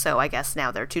right now. So I guess now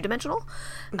they're 2-dimensional.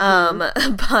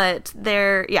 But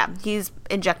he's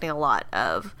injecting a lot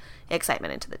of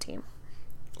excitement into the team.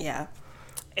 Yeah.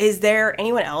 Is there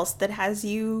anyone else that has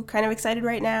you kind of excited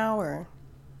right now, or?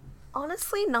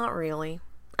 Honestly, not really.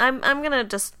 I'm gonna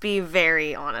just be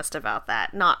very honest about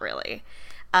that. Not really,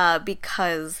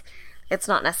 because it's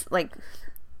not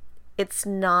it's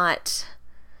not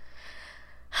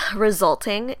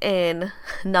resulting in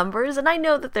numbers, and I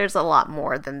know that there's a lot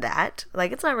more than that.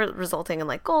 It's not resulting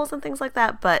in goals and things like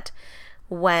that, but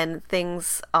when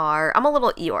things are, I'm a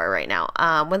little Eeyore right now.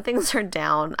 When things are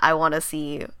down, I want to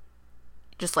see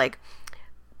just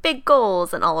big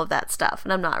goals and all of that stuff,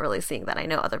 and I'm not really seeing that. I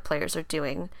know other players are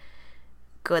doing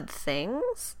good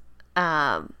things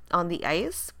on the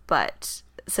ice, but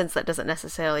since that doesn't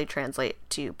necessarily translate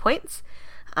to points,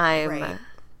 I'm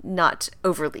not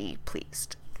overly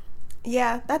pleased.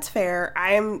 Yeah, that's fair.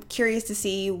 I'm curious to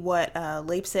see what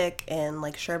Leipzig and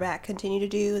like Sherbak continue to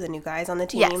do, the new guys on the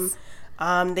team.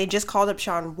 Yes. They just called up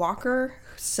Sean Walker,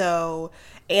 so,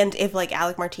 and if like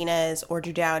Alec Martinez or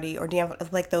Drew Doughty or Dan,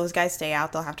 like those guys stay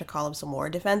out, they'll have to call up some more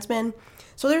defensemen.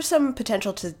 So there's some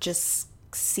potential to just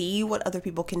see what other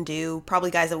people can do.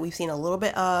 Probably guys that we've seen a little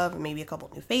bit of, maybe a couple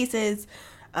new faces.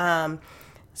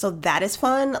 So that is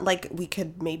fun. Like, we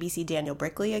could maybe see Daniel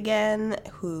Brickley again,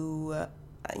 who,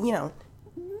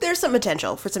 there's some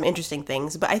potential for some interesting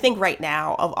things. But I think right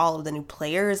now, of all of the new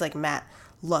players, like, Matt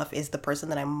Luff is the person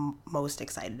that I'm most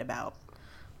excited about.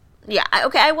 Yeah,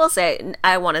 okay, I will say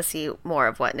I want to see more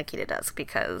of what Nikita does,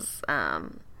 because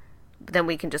then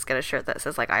we can just get a shirt that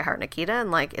says, like, I Heart Nikita,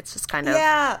 and, like, it's just kind of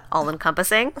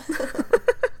all-encompassing.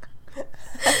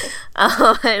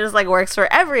 It just, like, works for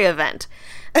every event.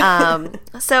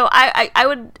 So I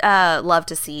would love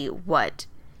to see what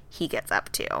he gets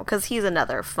up to, because he's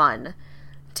another fun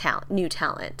new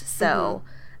talent. So,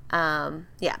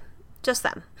 yeah, just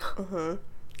them. Mm-hmm.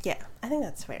 Yeah, I think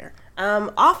that's fair.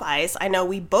 Off ice, I know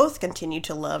we both continue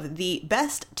to love the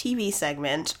best TV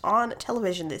segment on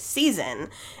television this season,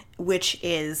 which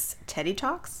is Teddy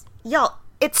Talks. Y'all,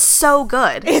 it's so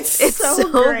good. It's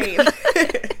so great.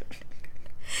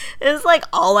 It's like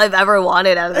all I've ever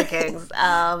wanted out of the Kings.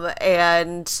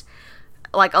 And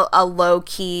like a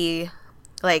low-key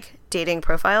like dating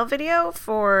profile video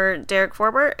for Derek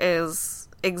Forbort is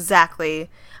exactly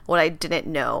what I didn't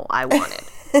know I wanted.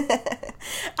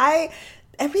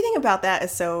 Everything about that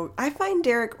is so... I find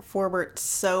Derek Forbort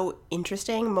so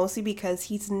interesting, mostly because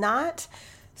he's not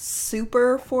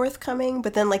super forthcoming,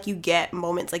 but then, like, you get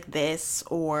moments like this,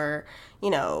 or,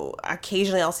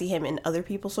 occasionally I'll see him in other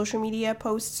people's social media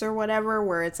posts or whatever,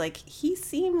 where it's like, he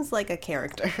seems like a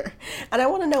character. And I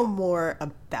want to know more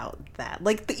about that.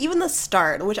 Like, even the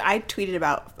start, which I tweeted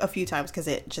about a few times because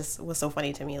it just was so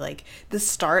funny to me, like, the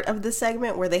start of the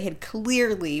segment where they had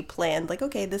clearly planned, like,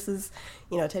 okay, this is...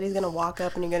 Teddy's going to walk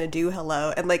up and you're going to do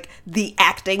hello. And, like, the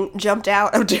acting jumped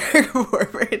out of Derek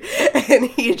Forbort. And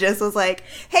he just was like,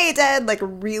 hey, Ted, like,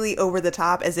 really over the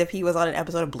top, as if he was on an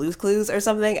episode of Blue's Clues or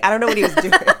something. I don't know what he was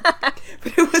doing.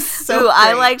 But it was so great.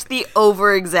 I liked the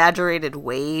over-exaggerated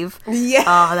wave. Yeah.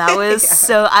 Oh, that was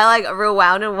so... I, like,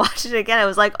 rewound and watched it again. I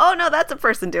was like, oh, no, that's a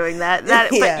person doing that.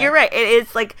 But you're right.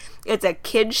 It's, like... It's a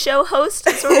kid show host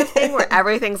sort of thing where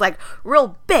everything's like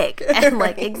real big and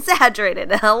like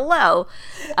exaggerated. Hello.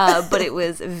 But it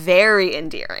was very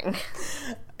endearing.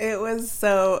 It was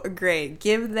so great.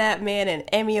 Give that man an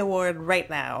Emmy Award right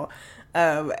now.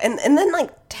 And then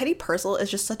like Teddy Purcell is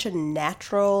just such a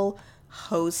natural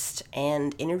host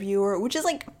and interviewer, which is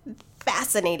like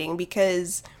fascinating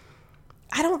because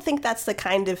I don't think that's the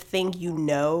kind of thing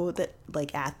that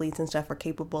like athletes and stuff are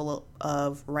capable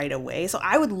of right away. So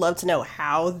I would love to know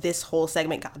how this whole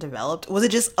segment got developed. Was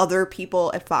it just other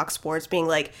people at Fox Sports being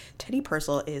like, Teddy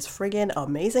Purcell is friggin'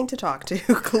 amazing to talk to.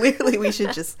 Clearly we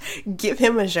should just give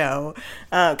him a show.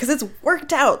 Because it's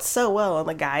worked out so well, and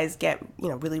the guys get,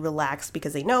 really relaxed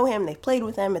because they know him, they've played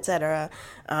with him, etc.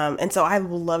 And so I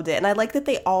loved it. And I like that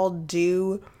they all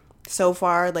do so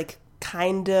far, like,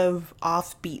 kind of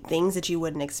offbeat things that you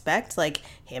wouldn't expect, like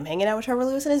him hanging out with Trevor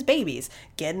Lewis and his babies,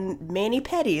 getting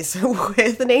mani-pedis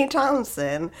with Nate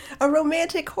Thompson, a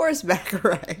romantic horseback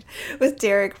ride with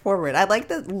Derek Forbort. I like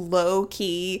that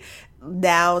low-key,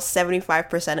 now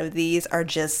 75% of these are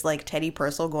just like Teddy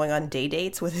Purcell going on day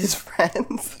dates with his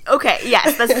friends. Okay,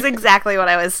 yes, this is exactly what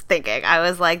I was thinking. I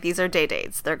was like, these are day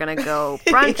dates. They're gonna go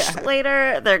brunch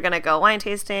later, they're gonna go wine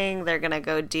tasting, they're gonna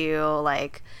go do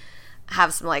like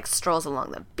have some like strolls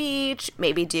along the beach,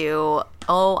 maybe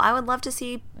I would love to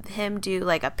see him do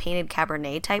like a painted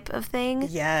Cabernet type of thing.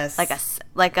 Yes. Like a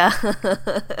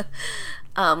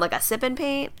like a sip and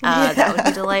paint. That would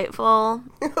be delightful.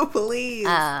 Please.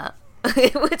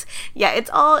 It's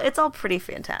all pretty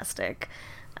fantastic.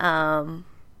 Cause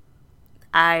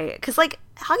like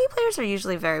hockey players are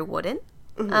usually very wooden.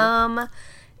 In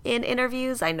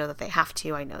interviews. I know that they have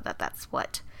to. I know that that's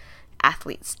what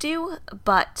athletes do,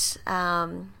 but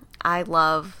I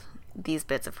love these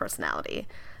bits of personality,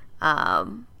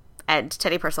 and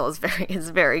Teddy Purcell is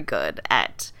very good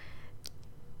at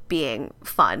being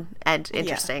fun and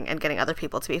interesting and getting other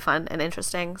people to be fun and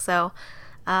interesting. So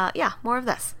more of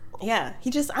this. Yeah, he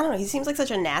just, I don't know, he seems like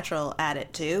such a natural at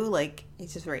it too. Like,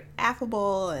 he's just very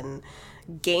affable and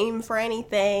game for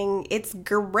anything. It's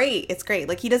great.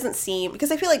 Like, he doesn't seem,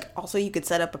 because I feel like also you could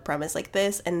set up a premise like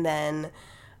this and then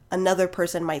another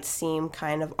person might seem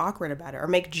kind of awkward about it or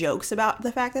make jokes about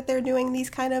the fact that they're doing these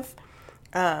kind of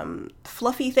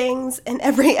fluffy things in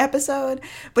every episode,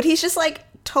 but he's just like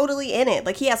totally in it.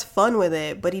 Like he has fun with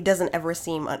it, but he doesn't ever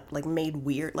seem like made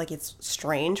weird. Like it's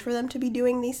strange for them to be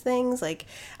doing these things. Like,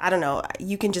 I don't know.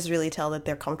 You can just really tell that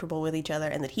they're comfortable with each other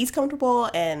and that he's comfortable,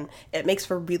 and it makes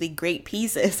for really great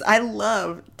pieces. I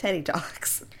love Teddy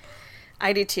Talks.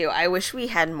 I do too. I wish we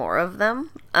had more of them.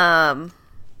 I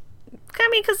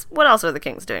mean, because what else are the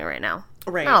Kings doing right now?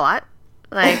 Right. Not a lot.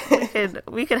 Like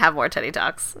we could have more Teddy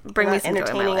Talks. Bring me some joy in my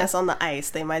entertaining life. us on the ice.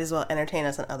 They might as well entertain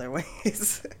us in other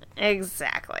ways.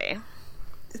 Exactly.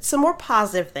 Some more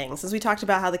positive things, as we talked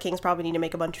about how the Kings probably need to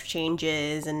make a bunch of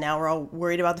changes, and now we're all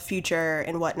worried about the future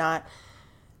and whatnot.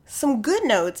 Some good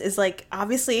notes is, like,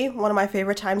 obviously one of my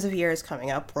favorite times of year is coming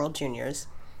up, World Juniors.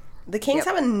 The Kings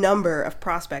have a number of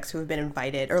prospects who have been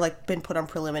invited or like been put on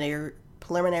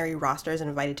preliminary rosters and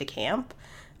invited to camp.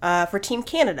 For Team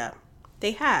Canada,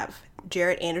 they have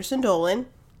Jarrett Anderson-Dolan,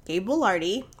 Gabe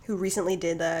Vilardi, who recently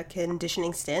did a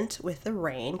conditioning stint with the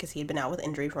Reign because he had been out with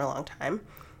injury for a long time,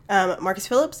 Marcus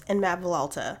Phillips, and Matt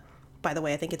Villalta. By the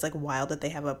way, I think it's like wild that they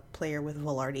have a player with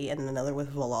Vilardi and another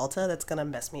with Villalta. That's going to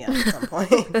mess me up at some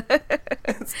point.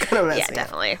 It's going to mess me up.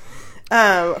 Definitely.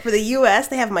 For the U.S.,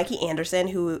 they have Mikey Anderson,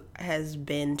 who has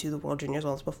been to the World Juniors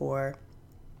once before.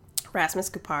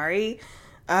 Rasmus Kupari,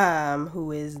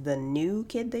 who is the new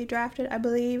kid they drafted, I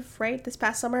believe, right, this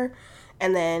past summer.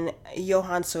 And then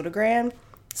Johan Sodergran.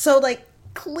 So, like,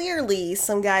 clearly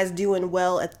some guys doing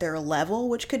well at their level,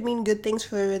 which could mean good things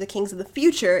for the Kings of the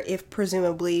future if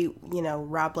presumably, you know,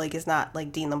 Rob Blake is not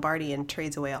like Dean Lombardi and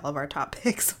trades away all of our top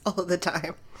picks all of the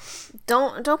time.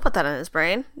 Don't put that in his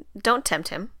brain. Don't tempt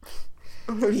him.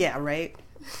 Yeah, right.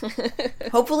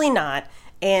 Hopefully not.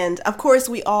 And of course,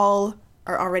 we all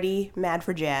are already mad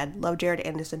for Jad. Love Jarrett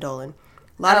Anderson-Dolan.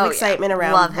 A lot of excitement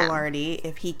around Vilardi.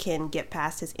 If he can get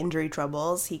past his injury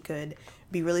troubles, he could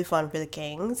be really fun for the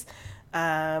Kings.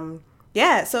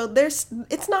 Yeah, so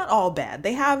it's not all bad.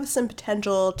 They have some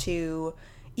potential to,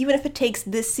 even if it takes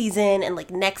this season and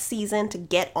like next season to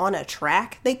get on a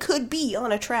track, they could be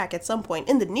on a track at some point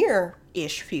in the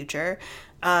near-ish future.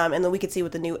 And then we could see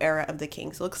what the new era of the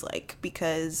Kings looks like,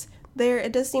 because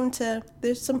it does seem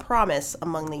there's some promise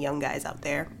among the young guys out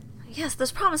there. Yes,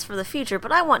 there's promise for the future,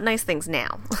 but I want nice things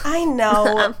now. I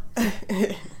know.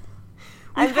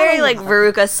 I'm very like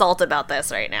Veruca Salt about this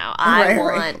right now. I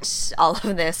want all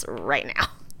of this right now.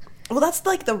 Well, that's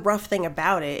like the rough thing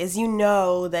about it, is you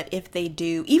know that if they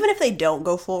do, even if they don't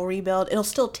go full rebuild, it'll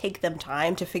still take them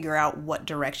time to figure out what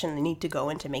direction they need to go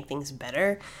in to make things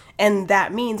better. And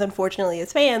that means, unfortunately,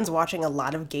 as fans, watching a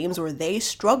lot of games where they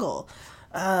struggle,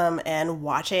 and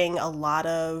watching a lot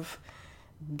of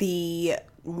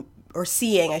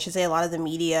seeing, I should say, a lot of the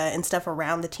media and stuff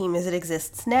around the team as it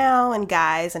exists now, and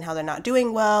guys and how they're not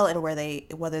doing well, and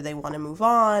whether they want to move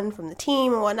on from the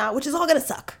team and whatnot, which is all gonna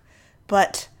suck.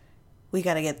 But we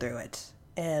got to get through it.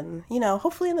 And, you know,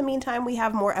 hopefully in the meantime, we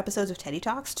have more episodes of Teddy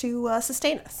Talks to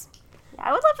sustain us.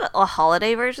 I would love a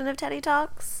holiday version of Teddy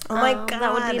Talks. Oh my God.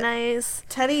 That would be nice.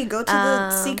 Teddy, go to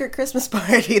the secret Christmas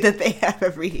party that they have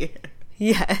every year.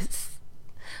 Yes.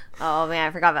 Oh, man,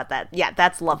 I forgot about that. Yeah,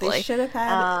 that's lovely. They should have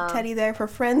had Teddy there for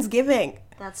Friendsgiving.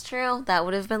 That's true. That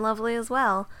would have been lovely as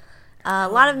well. A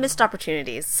lot of missed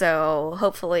opportunities, so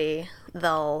hopefully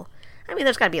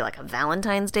there's got to be like a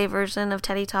Valentine's Day version of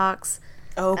Teddy Talks.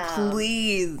 Oh,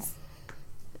 please.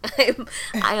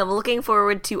 I am looking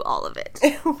forward to all of it.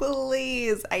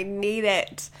 Please. I need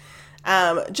it.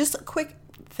 Just a quick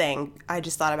thing I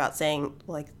just thought about saying,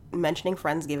 like, mentioning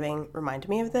Friendsgiving reminded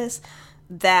me of this.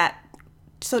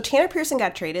 So Tanner Pearson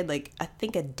got traded, like, I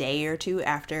think a day or two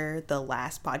after the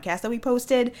last podcast that we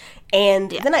posted.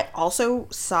 And then I also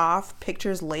saw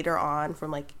pictures later on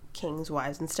from, like, King's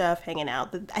wives and stuff hanging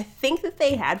out. I think that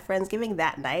they had Friendsgiving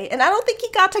that night, and I don't think he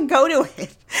got to go to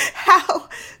it. How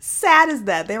sad is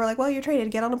that? They were like, well, you're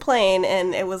traded, get on a plane,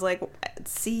 and it was like,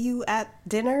 see you at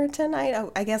dinner tonight?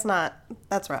 Oh, I guess not.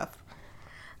 That's rough.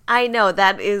 I know,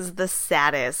 that is the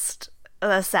saddest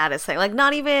thing. Like,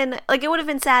 not even, like, it would have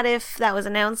been sad if that was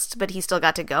announced, but he still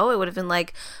got to go. It would have been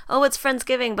like, oh, it's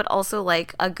Friendsgiving, but also,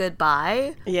 like, a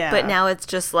goodbye. Yeah. But now it's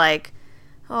just like,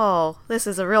 oh, this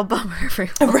is a real bummer for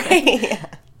everyone. Right.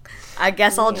 I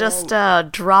guess I'll just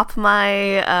drop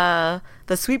my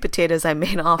the sweet potatoes I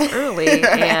made off early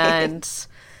and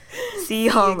see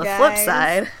you on the flip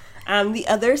side. The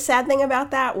other sad thing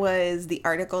about that was the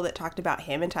article that talked about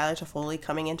him and Tyler Toffoli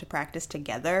coming into practice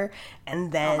together,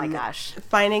 and then oh my gosh,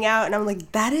 finding out, and I'm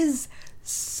like, that is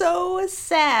so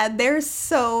sad. They're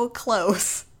so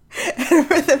close. And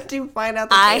for them to find out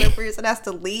that Taylor Pearson has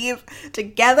to leave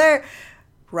together,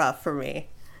 rough for me.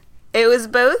 It was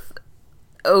both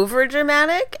over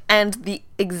dramatic and the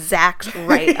exact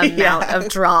right amount of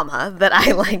drama that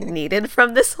I like needed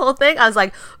from this whole thing. I was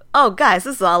like, oh guys,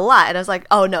 this is a lot. And I was like,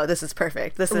 oh no, this is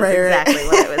perfect. This is exactly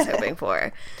what I was hoping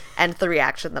for. And the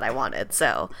reaction that I wanted.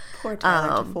 So Poor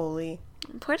Tyler Toffoli.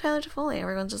 Poor Tyler Toffoli.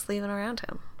 Everyone's just leaving around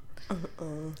him.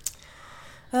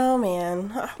 Oh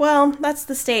man. Well, that's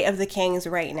the state of the Kings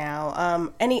right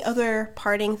now. Any other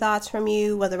parting thoughts from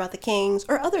you, whether about the Kings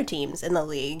or other teams in the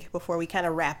league, before we kind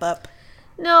of wrap up?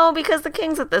 No, because the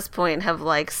Kings at this point have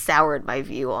like soured my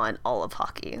view on all of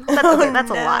hockey. That's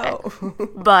a lot.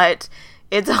 But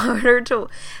it's harder to...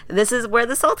 This is where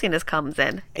the saltiness comes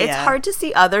in. It's hard to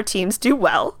see other teams do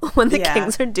well when the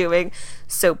Kings are doing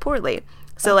so poorly.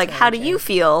 So, like, how do you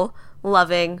feel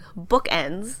loving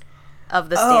bookends of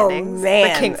the standings? Oh,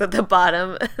 man. The Kings at the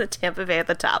bottom, the Tampa Bay at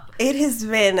the top. It has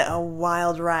been a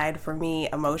wild ride for me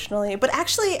emotionally. But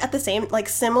actually, at the same... Like,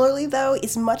 similarly, though,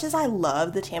 as much as I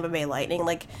love the Tampa Bay Lightning,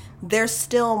 like, they're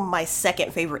still my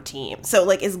second favorite team. So,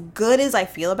 like, as good as I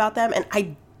feel about them, and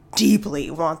I deeply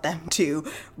want them to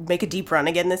make a deep run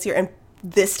again this year and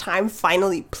this time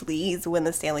finally please win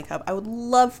the Stanley Cup. I would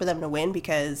love for them to win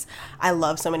because I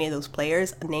love so many of those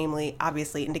players, namely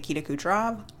obviously Nikita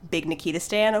Kucherov, big Nikita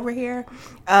stan over here.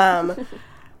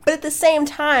 But at the same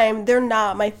time, they're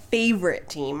not my favorite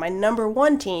team. My number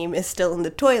one team is still in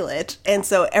the toilet. And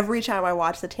so every time I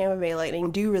watch the Tampa Bay Lightning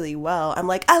do really well, I'm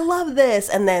like, I love this.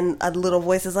 And then a little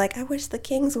voice is like, I wish the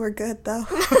Kings were good though.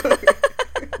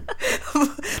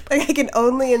 Like, I can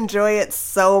only enjoy it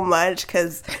so much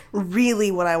because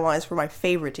really what I want is for my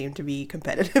favorite team to be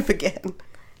competitive again.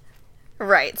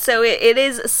 Right. So it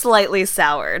is slightly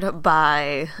soured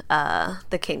by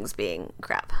the Kings being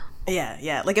crap.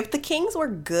 Yeah. Like, if the Kings were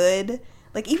good,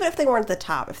 like, even if they weren't at the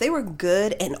top, if they were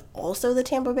good and also the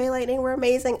Tampa Bay Lightning were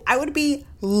amazing, I would be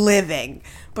living.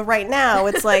 But right now,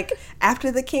 it's like,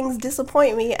 after the Kings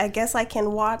disappoint me, I guess I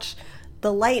can watch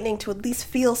the Lightning to at least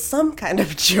feel some kind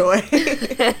of joy.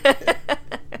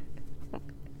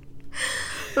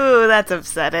 Ooh, that's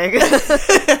upsetting.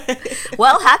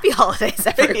 Well, happy holidays,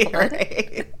 everyone.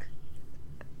 Right.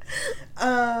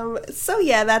 So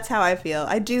yeah, that's how I feel.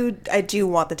 I do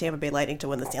want the Tampa Bay Lightning to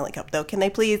win the Stanley Cup, though. Can they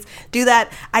please do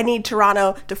that? I need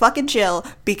Toronto to fucking chill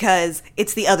because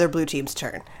it's the other blue team's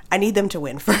turn. I need them to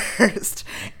win first.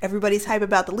 Everybody's hype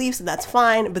about the Leafs, and that's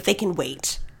fine, but they can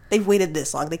wait. They've waited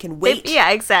this long. They can wait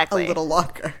exactly. a little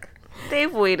longer.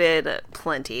 They've waited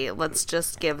plenty. Let's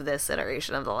just give this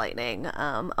iteration of the Lightning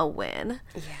a win.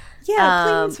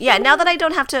 Yeah, please. Yeah, now that I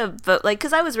don't have to vote, like,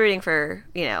 because I was rooting for,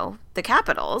 the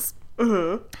Capitals.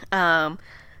 Mm-hmm.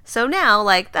 So now,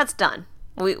 like, that's done.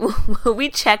 We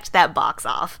checked that box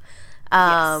off.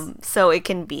 So it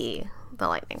can be the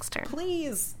Lightning's turn.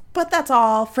 Please. But that's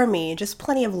all from me. Just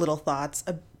plenty of little thoughts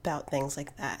about things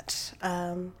like that.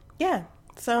 Yeah.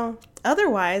 So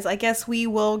otherwise, I guess we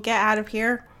will get out of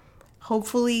here.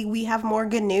 Hopefully we have more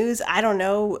good news. I don't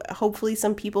know. Hopefully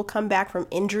some people come back from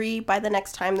injury by the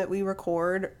next time that we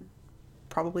record,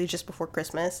 probably just before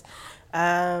Christmas.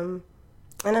 And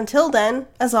until then,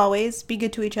 as always, be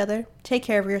good to each other. Take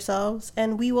care of yourselves,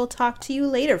 and we will talk to you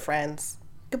later, friends.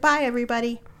 Goodbye,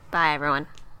 everybody. Bye, everyone.